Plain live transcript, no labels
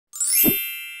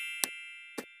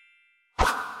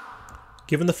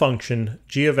Given the function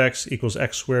g of x equals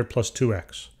x squared plus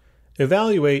 2x,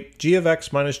 evaluate g of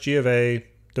x minus g of a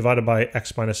divided by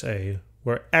x minus a,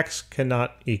 where x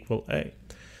cannot equal a.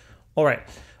 All right,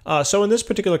 so in this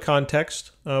particular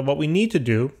context, what we need to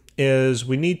do is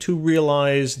we need to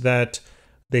realize that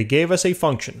they gave us a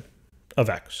function of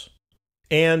x.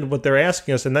 And what they're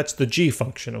asking us, and that's the g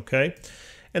function, okay?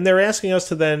 And they're asking us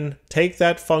to then take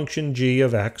that function g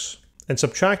of x and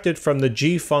subtract it from the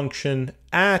g function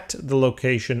at the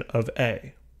location of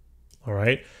a. All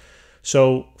right?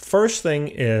 So first thing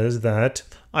is that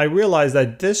I realize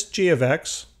that this g of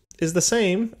x is the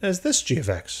same as this g of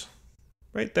x,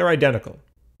 right? They're identical.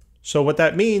 So what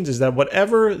that means is that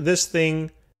whatever this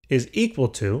thing is equal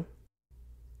to,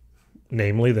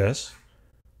 namely this,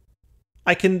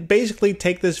 I can basically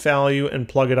take this value and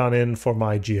plug it on in for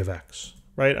my g of x,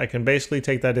 right? I can basically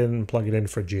take that in and plug it in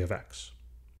for g of x,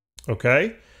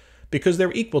 okay? Because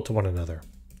they're equal to one another.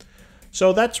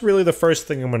 So that's really the first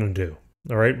thing I'm going to do,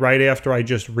 all right? Right after I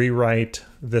just rewrite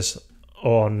this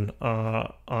on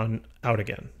out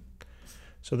again.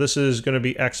 So this is going to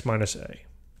be x minus a.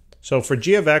 So for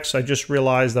g of x, I just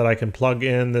realized that I can plug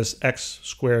in this x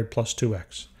squared plus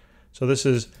 2x. So this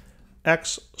is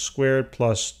x squared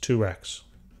plus 2x,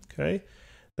 okay?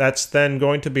 That's then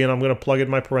going to be, and I'm going to plug in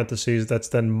my parentheses, that's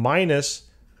then minus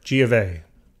g of a.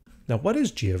 Now, what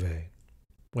is g of a?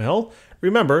 Well,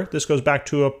 remember, this goes back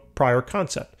to a prior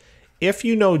concept. If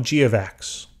you know g of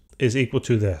x is equal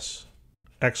to this,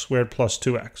 x squared plus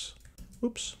 2x,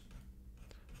 oops,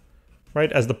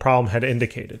 right, as the problem had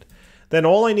indicated, then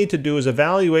all I need to do is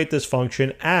evaluate this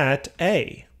function at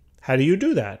a. How do you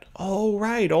do that? Oh,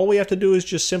 right. All we have to do is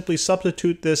just simply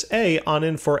substitute this a on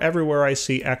in for everywhere I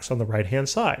see x on the right-hand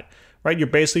side, right? You're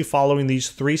basically following these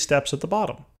 3 steps at the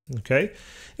bottom, okay?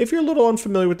 If you're a little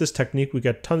unfamiliar with this technique, we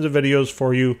got tons of videos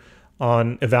for you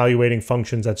on evaluating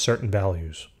functions at certain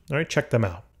values. All right, check them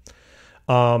out.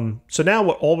 So now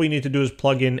all we need to do is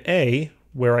plug in a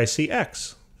where I see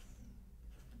x.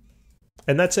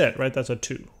 And that's it, right? That's a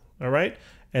 2, all right?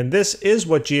 And this is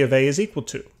what g of a is equal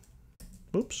to.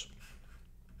 Oops.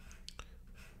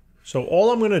 So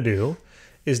all I'm going to do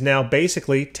is now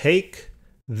basically take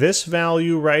this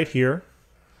value right here,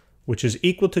 which is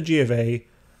equal to g of a,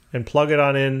 and plug it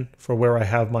on in for where I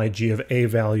have my g of a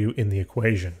value in the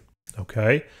equation.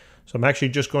 Okay? So I'm actually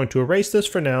just going to erase this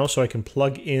for now so I can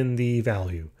plug in the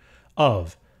value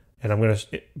of, and I'm going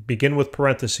to begin with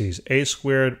parentheses, a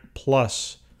squared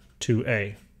plus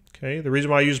 2a. Okay? The reason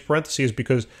why I use parentheses is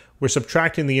because we're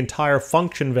subtracting the entire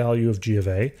function value of g of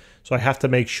a, so I have to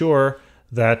make sure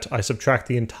that I subtract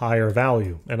the entire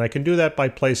value. And I can do that by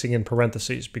placing in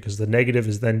parentheses because the negative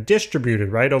is then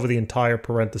distributed right over the entire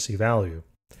parenthesis value.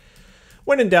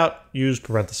 When in doubt, use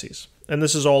parentheses. And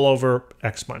this is all over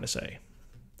x minus a.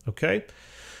 Okay?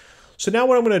 So now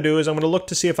what I'm going to do is I'm going to look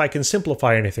to see if I can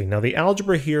simplify anything. Now the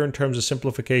algebra here in terms of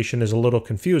simplification is a little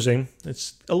confusing.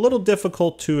 It's a little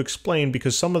difficult to explain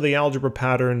because some of the algebra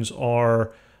patterns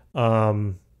are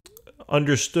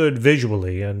understood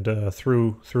visually and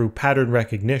through pattern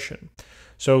recognition.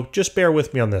 So just bear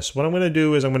with me on this. What I'm going to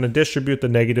do is I'm going to distribute the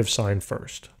negative sign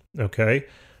first. Okay?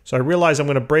 So I realize I'm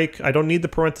going to break, I don't need the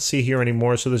parenthesis here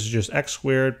anymore, so this is just x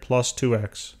squared plus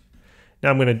 2x. Now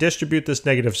I'm going to distribute this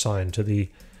negative sign to the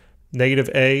negative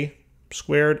a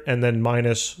squared and then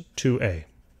minus 2a.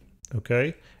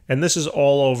 Okay? And this is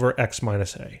all over x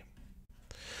minus a.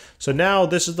 So now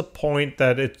this is the point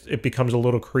that it becomes a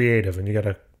little creative and you got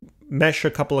to mesh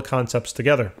a couple of concepts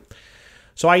together.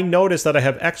 So I notice that I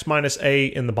have x minus a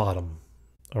in the bottom.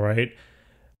 All right?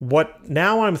 What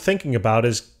now I'm thinking about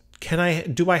is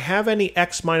do I have any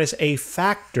x minus a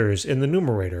factors in the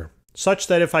numerator such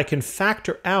that if I can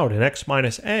factor out an x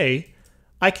minus a,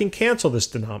 I can cancel this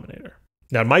denominator.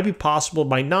 Now it might be possible, it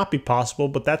might not be possible,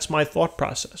 but that's my thought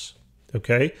process.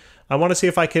 Okay? I want to see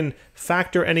if I can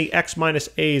factor any x minus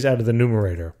a's out of the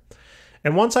numerator.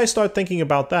 And once I start thinking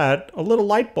about that, a little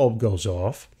light bulb goes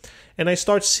off, and I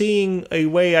start seeing a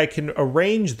way I can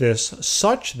arrange this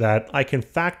such that I can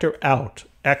factor out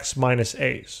x minus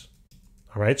a's.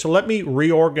 All right, so let me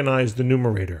reorganize the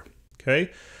numerator.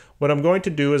 Okay? What I'm going to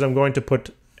do is I'm going to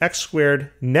put x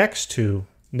squared next to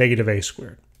negative a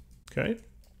squared. Okay?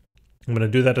 I'm going to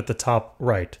do that at the top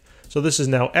right. So this is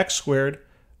now x squared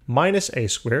minus a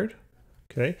squared.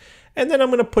 Okay? And then I'm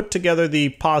going to put together the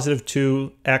positive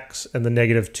 2x and the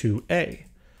negative 2a.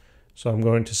 So I'm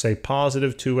going to say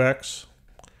positive 2x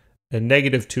and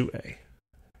negative 2a.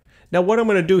 Now what I'm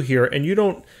going to do here, and you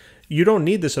don't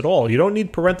need this at all. You don't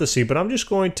need parentheses, but I'm just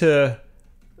going to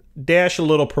dash a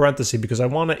little parenthesis because I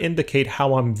want to indicate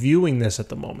how I'm viewing this at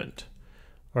the moment.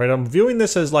 All right, I'm viewing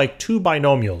this as like 2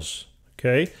 binomials.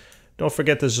 Okay? Don't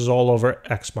forget this is all over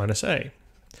x minus a.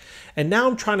 And now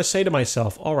I'm trying to say to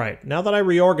myself, all right, now that I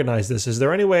reorganize this, is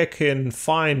there any way I can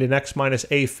find an x minus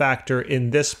a factor in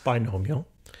this binomial?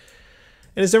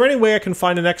 And is there any way I can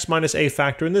find an x minus a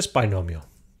factor in this binomial?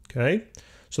 Okay,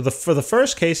 so for the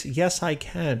first case, yes, I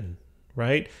can,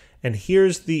 right? And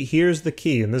here's the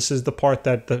key, and this is the part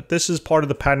that this is part of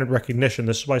the pattern recognition.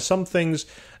 This is why some things,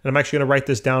 and I'm actually going to write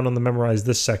this down on the memorize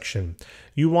this section.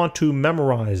 You want to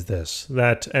memorize this,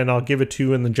 and I'll give it to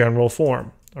you in the general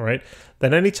form. All right,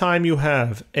 that anytime you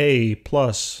have a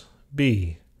plus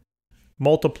b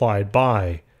multiplied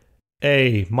by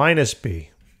a minus b,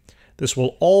 this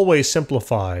will always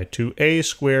simplify to a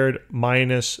squared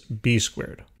minus b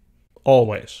squared.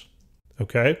 Always.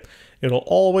 Okay? It'll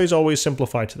always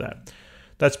simplify to that.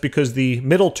 That's because the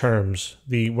middle terms,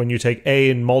 when you take a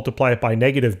and multiply it by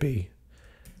negative b,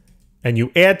 and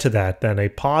you add to that then a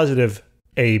positive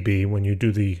ab when you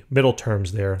do the middle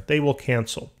terms there, they will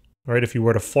cancel. All right? If you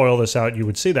were to FOIL this out, you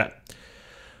would see that.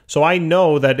 So I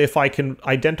know that if I can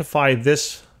identify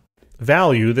this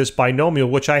value, this binomial,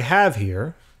 which I have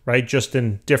here, right, just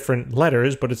in different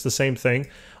letters, but it's the same thing,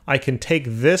 I can take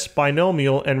this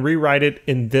binomial and rewrite it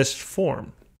in this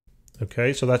form.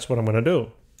 Okay, so that's what I'm going to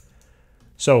do.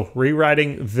 So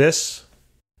rewriting this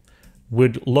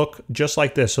would look just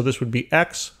like this. So this would be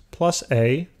x plus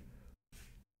a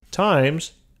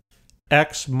times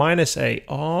x minus a.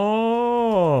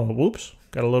 Oh, whoops,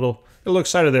 got a little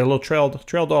excited there, a little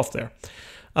trailed off there.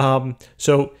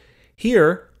 So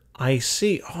here I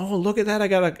see, oh, look at that, I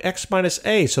got an x minus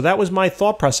a. So that was my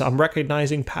thought process. I'm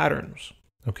recognizing patterns.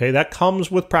 Okay, that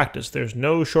comes with practice. There's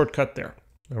no shortcut there.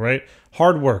 All right,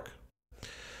 hard work.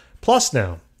 Plus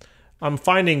now, I'm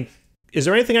finding, is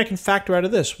there anything I can factor out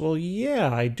of this? Well,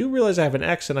 yeah, I do realize I have an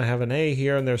x and I have an a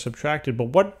here and they're subtracted, but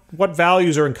what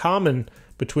values are in common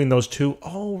between those two?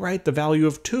 Oh, right, the value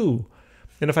of 2.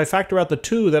 And if I factor out the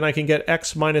 2, then I can get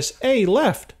x minus a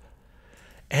left.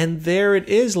 And there it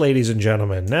is, ladies and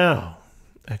gentlemen. Now,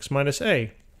 x minus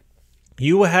a.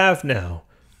 You have now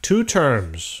 2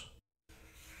 terms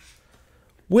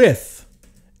with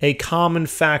a common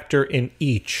factor in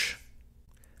each.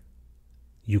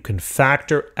 You can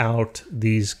factor out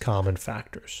these common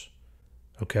factors.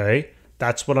 Okay?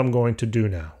 That's what I'm going to do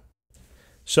now.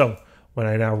 So, when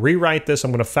I now rewrite this,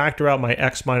 I'm going to factor out my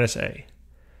x minus a.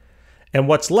 And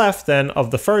what's left then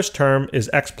of the first term is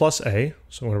x plus a.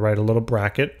 So I'm going to write a little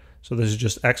bracket. So this is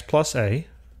just x plus a,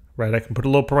 right? I can put a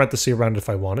little parenthesis around it if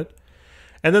I want it.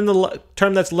 And then the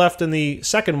term that's left in the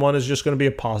second one is just going to be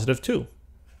a positive 2.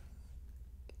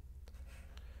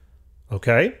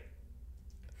 Okay?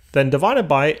 Then divided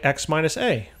by x minus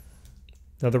a.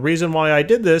 Now the reason why I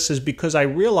did this is because I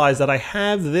realized that I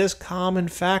have this common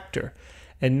factor.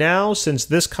 And now, since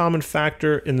this common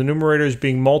factor in the numerator is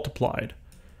being multiplied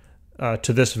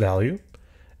to this value,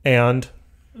 and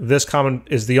this common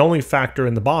is the only factor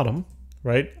in the bottom,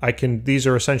 right? These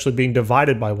are essentially being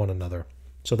divided by one another.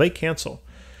 So they cancel.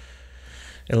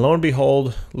 And lo and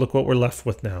behold, look what we're left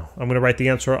with now. I'm going to write the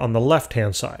answer on the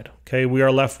left-hand side. Okay, we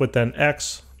are left with then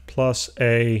x plus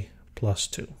a plus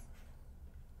 2.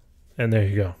 And there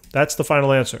you go. That's the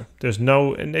final answer. There's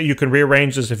no, and you can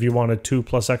rearrange this if you wanted 2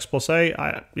 plus x plus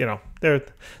a. You know,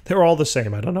 they're all the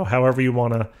same. I don't know. However you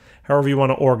want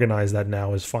to organize that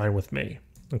now is fine with me.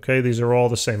 Okay, these are all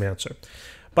the same answer.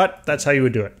 But that's how you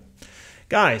would do it.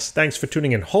 Guys, thanks for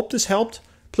tuning in. Hope this helped.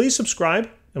 Please subscribe,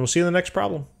 and we'll see you in the next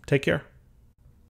problem. Take care.